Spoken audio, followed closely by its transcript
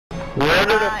Where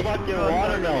did the fucking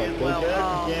watermelon? Go get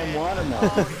the damn watermelon.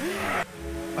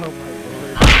 Oh my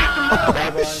lord.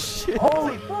 Bye-bye. Shit.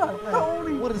 Holy fuck,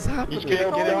 Tony! What is happening? He's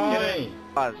gonna get it.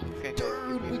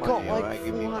 Dude, we got like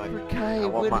 400k.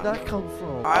 Where did that come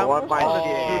from? I want my Oh,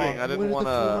 shooting. I didn't want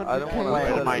to. I don't want to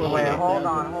Wait, waste my Wait, shooting. hold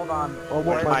on. I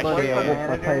want my money. I want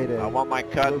my payday. I want my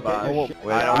cut, but I wait,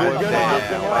 You're I gonna want get that.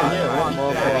 some right here.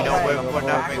 You know, we're putting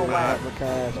up in that.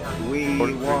 We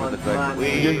want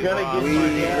money. You're gonna get We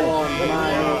want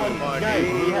money. Guys,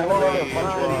 we have already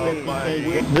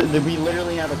 150k. We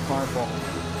literally have a car full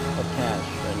of cash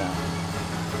right now.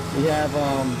 We have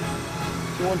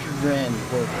 200 grand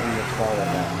worth in this car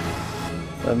right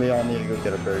now. And we all need to go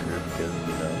get a burger because,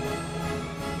 you know,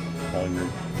 hungry.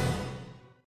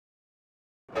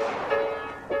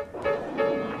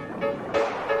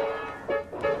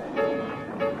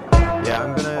 Yeah,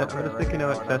 I'm gonna stick in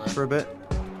no access for a bit.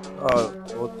 Oh,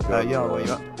 let's go. Yeah, what you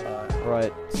got?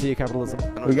 Right. See you, capitalism.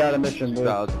 We got a mission, boys.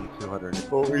 2,200.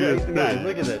 Guys,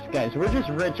 look at this, guys. We're just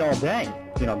rich all day.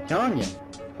 You know, I'm telling you.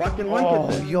 Fucking look at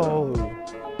this. Yo.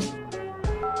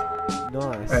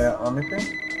 Nice. Let me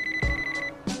see.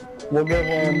 We'll give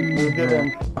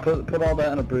him, put all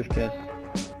that in a briefcase.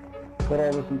 Put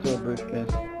all this into a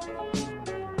briefcase.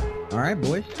 Alright,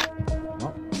 boys.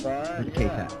 Well, Alright, where's the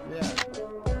case at? Yeah.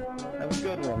 Have a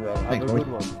good one, bro. Have a good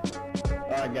one.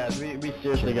 Alright, guys, we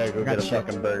seriously gotta go get a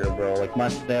fucking burger, bro. Like, my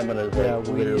stamina is like,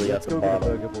 literally at let's the go get a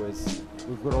bottom. burger, boys.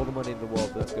 We've got all the money in the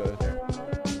world. Let's go.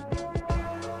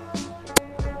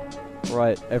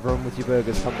 Right, everyone with your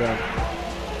burgers, come down.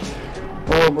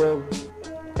 Oh, bro.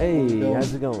 Hey,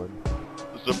 how's it going?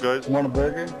 What's up, guys? Want a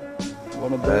burger?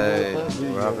 Want a burger? Hey, with us?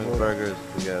 we're having burgers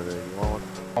together. You want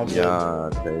one? Okay. Yeah,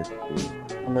 tasty.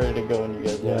 I'm ready to go when you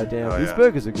guys Yeah, are. damn. Oh, These yeah.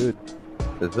 burgers are good.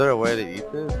 Is there a way to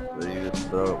eat this, or you just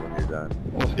throw it when you're done?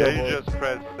 Let's go, Yeah, you boys. just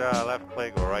press left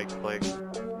click or right click.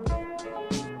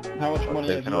 How much money have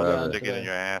you taking got? over. Stick it in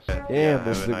your ass. Damn,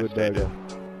 this is a good burger.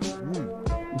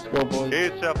 Let's go, boys.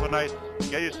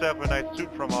 Get yourself a nice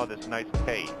suit from all this nice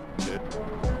pay, dude.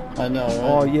 I know, right?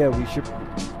 Oh yeah, we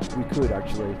could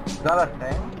actually. Is that a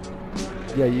thing?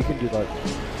 Yeah, you can do that.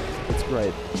 It's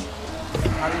great.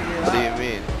 How do you do What do that? you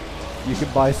mean? You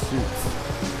can buy suits.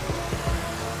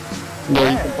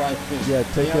 Yeah, you can buy food. Yeah,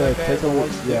 take a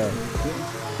look. Yeah.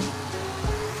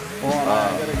 Hold on,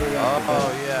 I gotta go get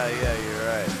Oh, yeah, you're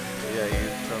right. Yeah, you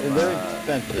use some, They're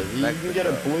expensive. You can get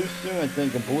a Mexico. blue suit, I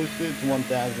think. A blue suit's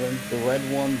 1,000. The red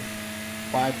one's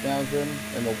 5,000,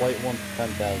 and the white one's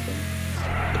 10,000.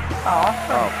 Oh,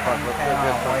 Oh, fuck, let's go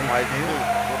get some white suits.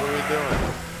 What are we doing?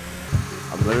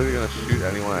 I'm literally gonna shoot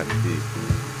anyone I see.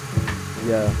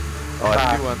 Yeah. Oh,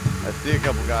 I see one. I see a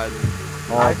couple guys.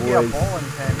 Oh, I see a boys. bowling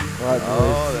pin. Right, Oh,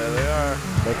 boys. there they are.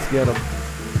 Let's get them.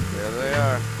 There they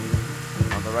are.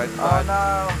 On the right Oh side.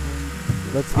 no.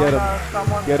 Let's get them.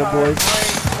 Someone Get 'em, cut our boys. break.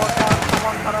 Look out,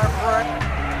 someone cut our break.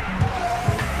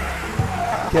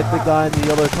 Get the guy in the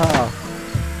yellow car.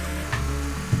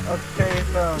 Let's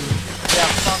chase him. Yeah,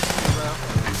 fuck you, bro.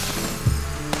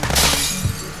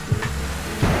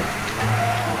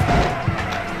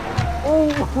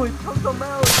 Oh, he took them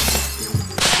out.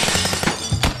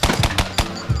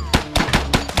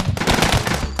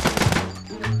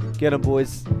 Get him,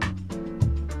 boys.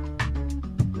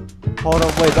 Hold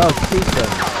on, wait, that was pizza.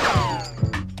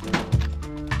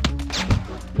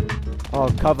 Oh,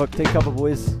 cover, take cover,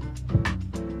 boys.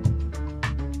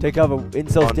 Take cover,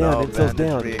 incels down, no, incels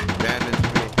down. bandage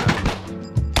me.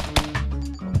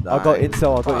 I got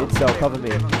incel, cover me.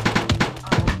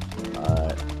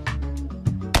 Alright.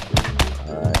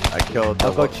 I killed I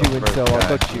got you, the first incel, I guy.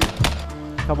 got you.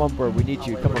 Come on, bro, we need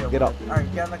you, come on, get up.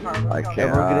 Alright, get in the car. I Let's go. can't.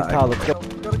 Everyone get in the car, let's go. We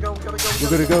gotta go. We're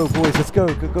gonna go, boys, let's go.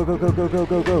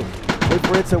 Go. Wait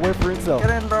for incel. Get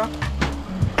in, bro.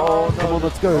 Oh, Come on,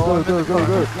 let's go.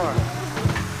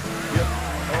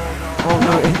 Oh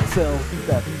no, incel. He's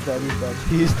dead.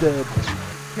 He's dead.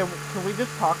 Can we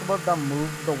just talk about the move,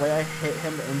 the way I hit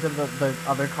him into the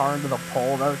other car into the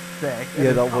pole? That was sick. And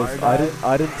Yeah, his that car was. died.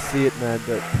 I didn't see it, man,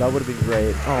 but that would have been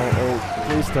great. Oh,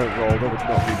 please don't roll. That would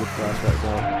not be good for us right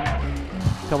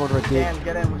now. Come on, Red Dick. Dan,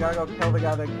 get in. We gotta go kill the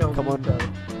guy that killed Come on. Nico.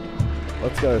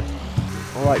 Let's go.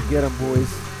 All right, get him, boys.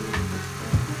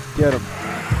 Get him.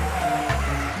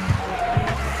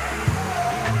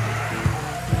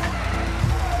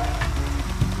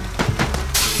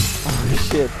 Oh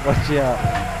shit! Watch out.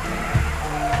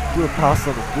 Do a pass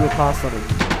on him.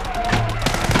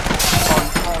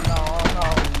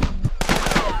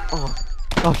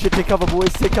 Oh no. Oh shit! Take cover,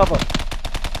 boys. Take cover.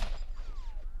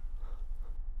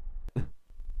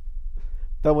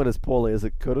 That went as poorly as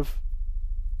it could have.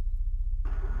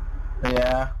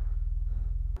 Yeah.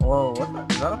 Whoa, what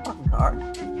the? Is that a fucking car?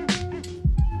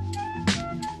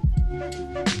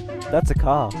 That's a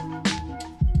car.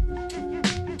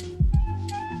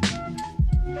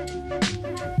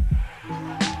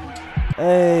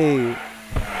 Hey.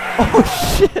 Oh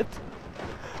shit.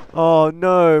 Oh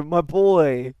no, my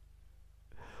boy.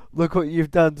 Look what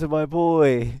you've done to my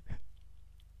boy.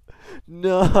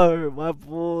 No, my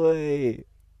boy.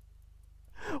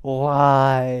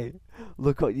 Why?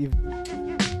 Look what you've...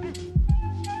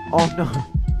 Oh no.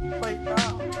 Wait, no.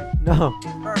 No.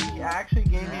 Bro, he actually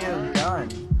gave me his gun.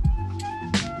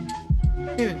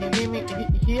 Dude, he gave me...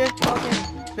 He has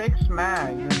fucking 6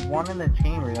 mags and 1 in the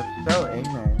chamber. That's so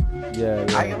ignorant. Yeah,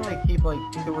 I yeah. can only keep like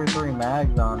 2 or 3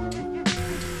 mags on me.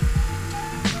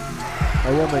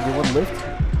 Oh yeah, man, you want a lift?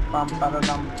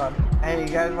 Hey, you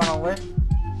guys want a lift?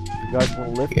 You guys want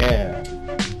a lift? Yeah.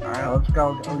 Alright, let's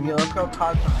go. Let's go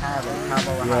cause some havoc.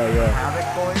 Havoc,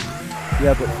 boys?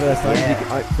 Yeah, but first,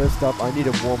 first up, I need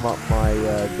to warm up my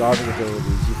driving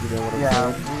abilities, if you know what I'm Yeah,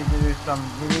 saying. we need to do some...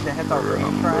 We need to hit the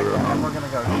racetrack and then we're gonna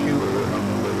go shoot.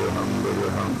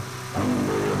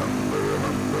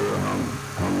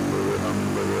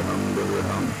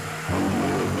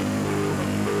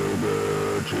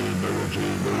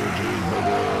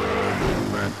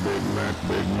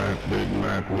 Big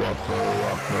Mac,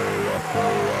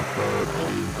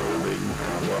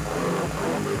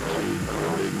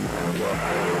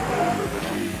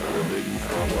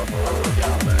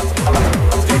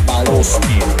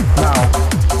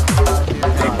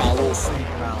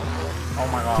 Oh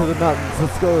my god. To the mountains,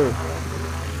 let's go!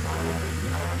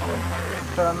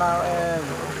 To the mountain.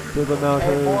 To the Hey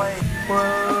mountains! boy,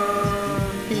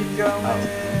 whoa, keep going.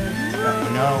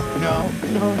 No.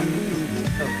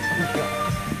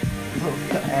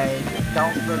 Hey,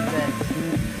 don't resist.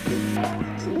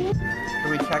 Can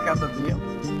we check out the view?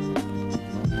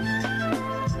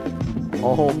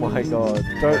 Oh my god,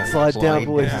 don't slide down,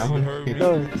 boys! No!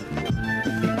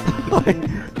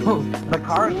 The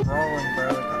car's rolling, bro.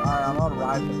 Alright, I'm gonna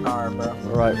ride the car, bro.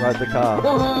 Alright, ride the car.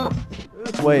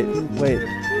 Wait.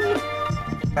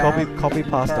 Copy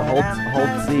pasta, hold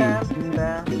Z.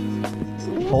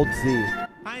 Hold Z.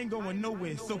 I ain't going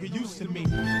nowhere, so get used to me.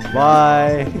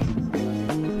 Bye!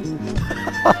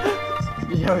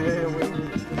 Yo, wait.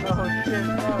 Oh shit,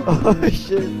 no. Oh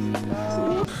shit!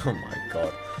 Oh my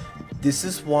god. This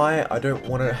is why I don't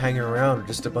want to hang around with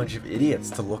just a bunch of idiots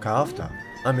to look after.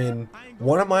 I mean,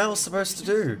 what am I else supposed to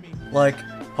do? Like,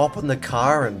 hop in the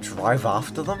car and drive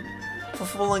after them? For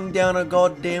falling down a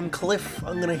goddamn cliff,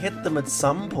 I'm gonna hit them at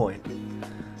some point.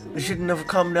 I shouldn't have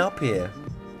come up here.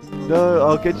 No,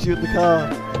 I'll get you in the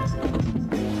car.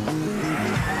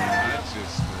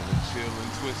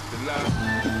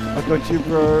 I got you,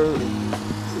 bro.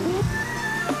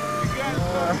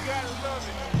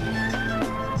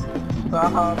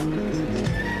 Stop.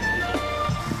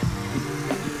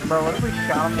 Bro, what if we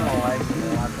shot him in the legs and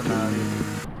then left him out?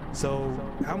 So,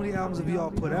 how many albums have y'all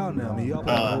put out now? I mean, y'all put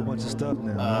out a whole bunch of stuff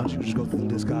now. Why don't you just go through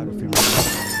the discography?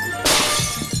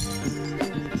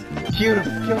 Shoot him,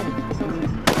 kill him.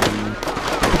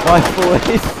 Bye,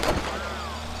 boys.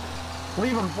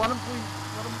 Leave him, let him please.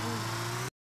 Let him please.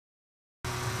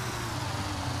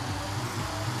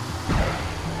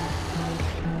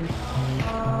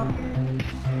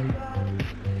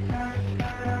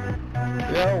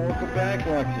 Yo, welcome back,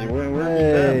 Roxy. Where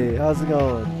Hey, how's it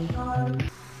going?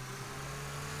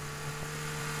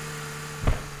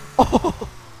 Oh!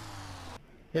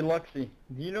 Hey, Luxy,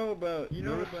 do you know about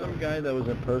some guy that was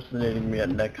impersonating me at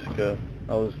Mexico?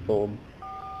 I was told.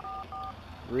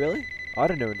 Really? I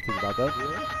don't know anything about that.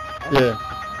 Yeah.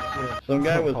 Some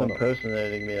guy was Hold on.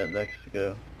 impersonating me at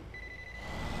Mexico.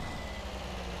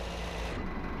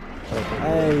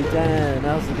 Hey, Dan,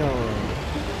 how's it going?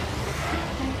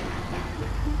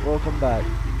 Welcome back.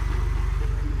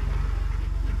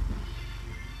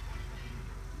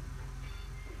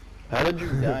 How did you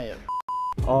die at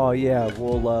Oh yeah,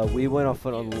 well we went off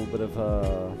on a little bit of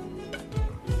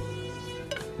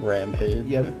Rampage?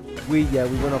 yeah we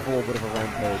went off a little bit of a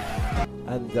rampage,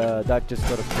 and that just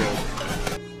got us killed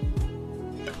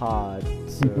hard.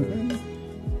 So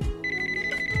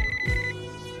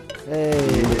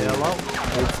hey, Hello?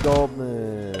 it's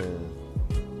Goldman.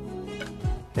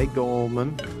 Hey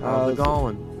Goldman, how's it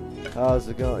going? How's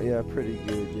it going? Yeah, pretty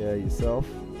good. Yeah, yourself?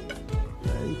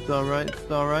 Hey, it's alright,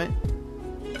 it's alright.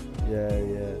 Yeah.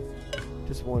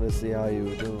 Just wanted to see how you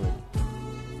were doing.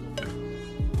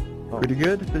 Oh. Pretty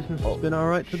good, business has been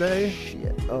alright today.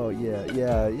 Shit. Oh yeah,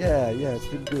 it's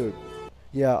been good.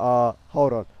 Yeah,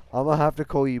 hold on. I'm gonna have to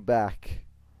call you back.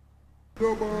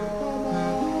 Go, shoot.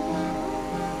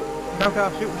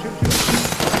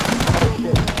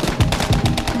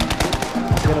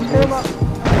 Get him, boys.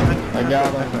 I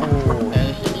got him.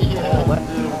 And he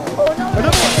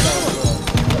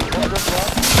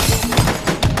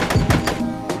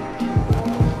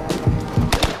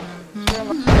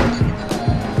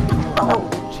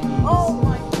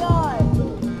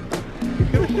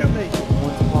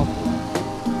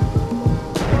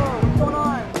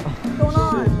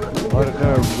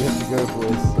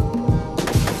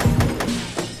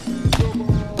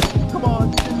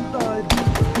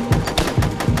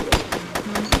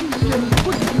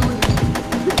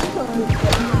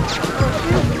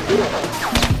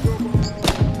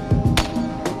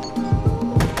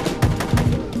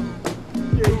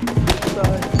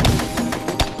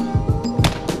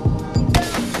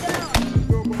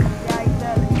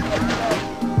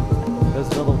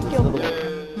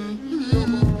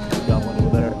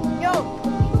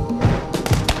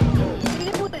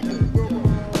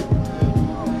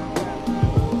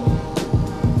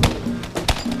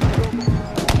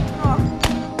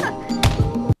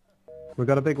We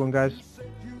got a big one, guys.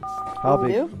 How We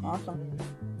big? do? Awesome.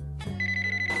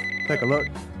 Take a look.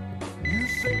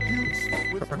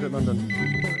 Project London.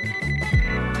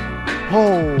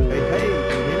 Oh! Hey, hey,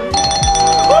 can you hear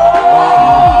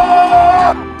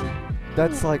me?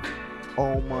 That's like,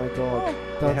 oh my god,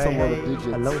 that's Hey, a lot hey, of digits.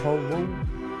 hello, ho, ho.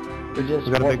 We just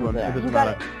We got a big one. there. It doesn't We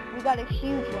got matter. we got a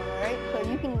huge one, right? So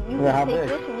you can Well, how take big?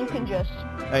 this and you can just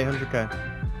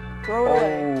 800k. throw it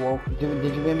away. Oh, well,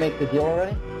 did we make the deal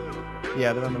already?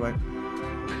 Yeah, they're on the way.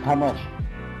 How much?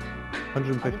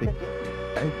 150.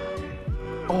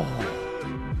 Oh,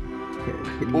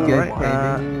 Alright,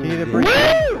 can you need a brief?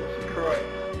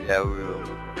 Yeah, we will.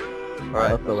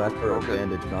 Alright. the left for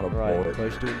advantage, not a right, bullet.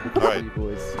 close to it All right. you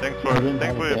boys. Thanks for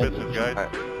your business, guys.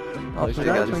 Close to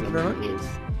guys, it thank you very much. boys.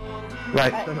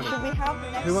 Right, so Should we have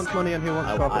the next who wants money and who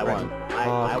wants corporate rating?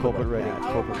 Corporate rating,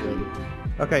 corporate rating.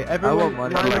 Okay, everyone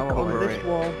money, line I up want on corporate this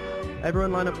rating. wall.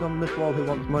 Everyone line up on this wall who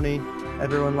wants money.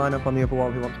 Everyone line up on the other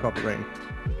wall who wants corporate rating.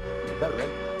 Is that red?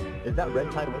 Is that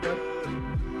red tide with us?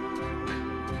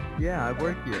 Yeah, I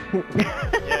work here.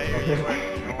 Yeah, you were.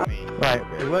 Right,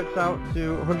 it works out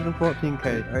to 114k.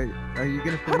 Are you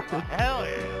gonna finish this? Hell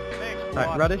yeah. Thanks, Right,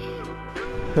 boss. Radish.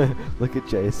 Look at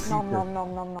Jace. nom nom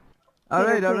nom nom nom.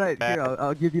 Alright, Here, alright. Here,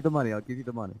 I'll give you the money. I'll give you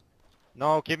the money.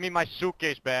 No, give me my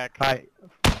suitcase back. Right.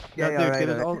 Yeah, Dude, alright, get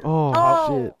us alright. all-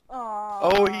 Oh, shit.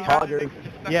 Oh, he had it.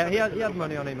 Yeah, he had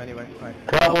money on him anyway. Right.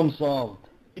 Problem solved.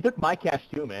 He took my cash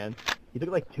too, man. He took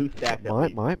like 2 stacks at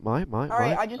least. My.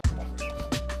 Alright, I just.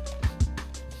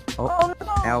 Oh, Oh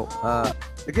no! ow,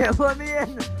 okay, let me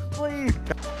in! Please!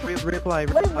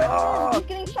 Reapply, Let him reapply. in! He's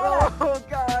getting shot at! Oh,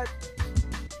 God!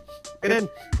 Get in!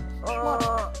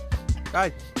 Oh!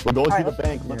 Guys, We're going Alright, to the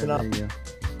bank, listen up.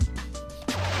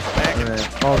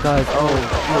 Oh, guys,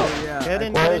 Oh, yeah. get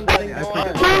in, I- get in, get in. I- Oh,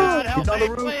 I- God, help He's on me,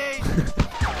 the roof. please.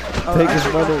 Take his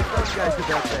money. You guys did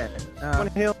that then. One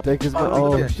heal. Take his money.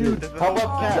 Oh, Oh, shit. shit. This is Help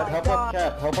all- up Cap, help up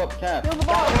Cap, help up Cap. Kill the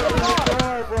ball! Kill the ball!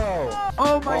 Bro.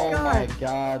 Oh my Oh God! my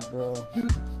god, bro.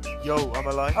 Yo, I'm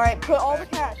alive. Alright, put all the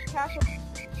cash. Cash.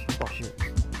 Oh, shit.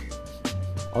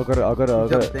 I got it. He's Oh,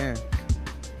 upstairs.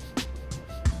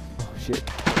 shit.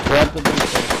 Grab the big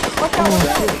thing. Watch out!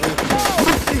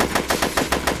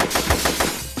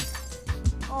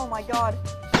 Oh my god.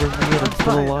 Bring me in. I'm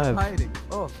still I'm alive. hiding.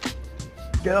 Oh.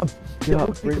 Get up. Get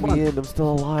up. Bring Come on. me in. I'm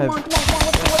still Come alive. on, come on, come on.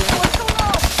 What's going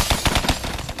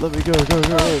on? Let me go. Oh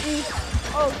jeez.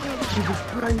 Oh jeez. Jesus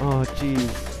Christ. Oh,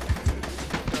 jeez.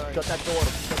 Shut that door.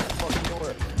 Shut that fucking door.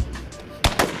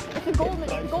 It's a Goldman.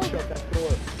 It's a Goldman. Shut that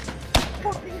door.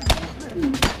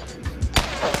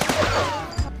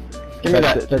 Give me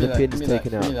that. The give me that, pin's give me that,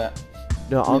 taken give me out. that.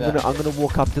 No, Give me I'm gonna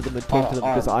walk up to them and talk to them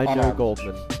because I know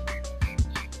Goldman.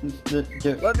 Let me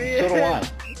So do in. I.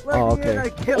 Let Oh, me okay. in. I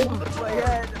killed him with my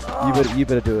head. Oh. You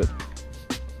better do it.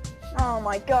 Oh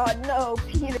my god, no,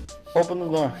 Peter. Open the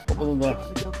door. Open the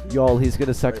door. Y'all, he's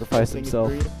gonna sacrifice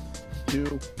himself. 3,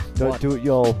 2, Don't do it,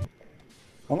 y'all.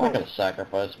 I'm not gonna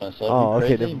sacrifice myself. Oh, you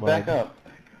okay, crazy? never Back mind. up.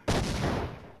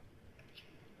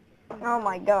 Oh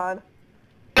my god.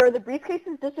 Are the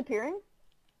briefcases disappearing?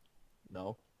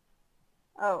 No.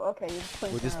 Oh, okay. You're just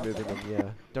putting We're just them moving out. them,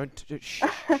 yeah. Don't shh.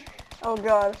 Oh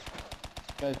god.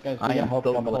 Guys, we I got am help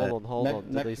so coming. glad. Hold on. Do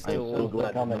they Next, I'm still? so glad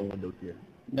there's no coming. windows here.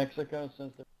 Mexico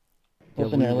says that. Yeah,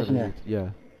 Listen we here, listen really- here. Yeah.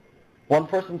 One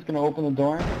person's gonna open the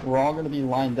door. We're all gonna be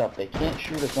lined up. They can't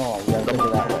shoot us all. You gotta think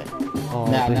of that way. Oh,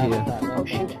 Now, they're now here. the time. Oh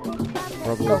shoot.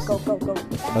 Robbers. Go, go, go, go.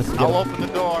 Let's get I'll 'em. open the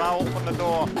door. I'll open the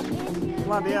door.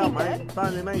 Bloody hell, mate. It's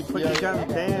only me. Put your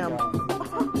guns down.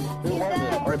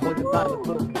 Alright, boys, it's time.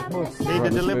 Let's move. Need a Right,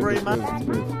 let's delivery, move, man. let's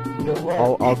move. Good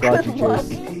luck. I'll guide you, Good luck.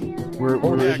 Jace. We're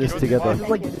in this good together.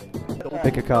 luck.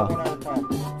 Pick a car.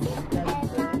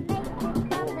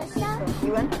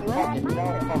 You in? You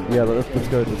in? Yeah, let's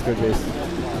go, Jace.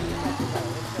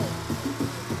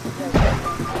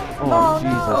 Oh,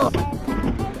 Jesus.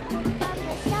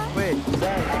 Wait.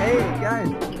 Hey, guys.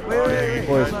 Wait.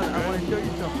 Boys. Hold on. I want to show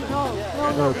you something.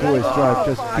 No, boys, drive.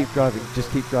 Just keep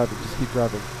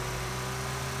driving.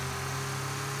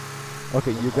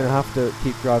 Okay, you're gonna have to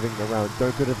keep driving around.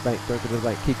 Don't go to the bank.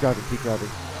 Keep driving.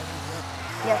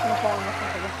 Yes, I'm following this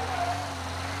one.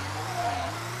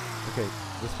 Okay,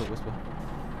 whisper.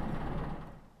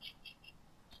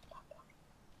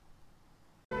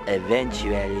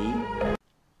 Eventually.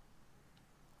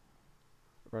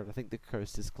 Right, I think the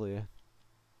coast is clear.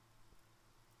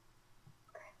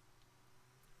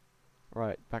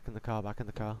 Right, back in the car.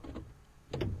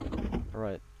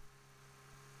 Alright.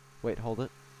 Wait, hold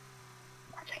it.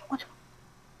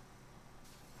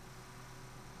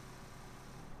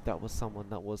 That was someone.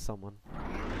 Right,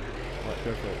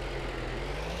 go for it.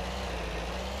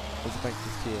 There's a bank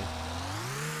just here.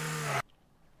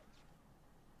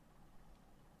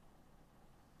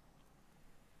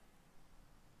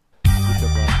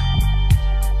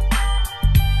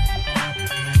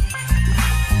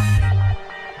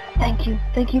 Thank you.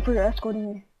 Thank you for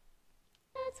escorting me.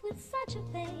 Alright, let's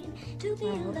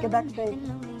get back to base,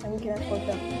 and we can escort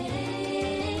them.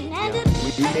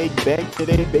 We made bank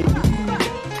today, baby.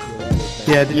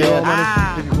 Yeah, did you all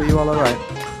manage? Were you all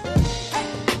alright?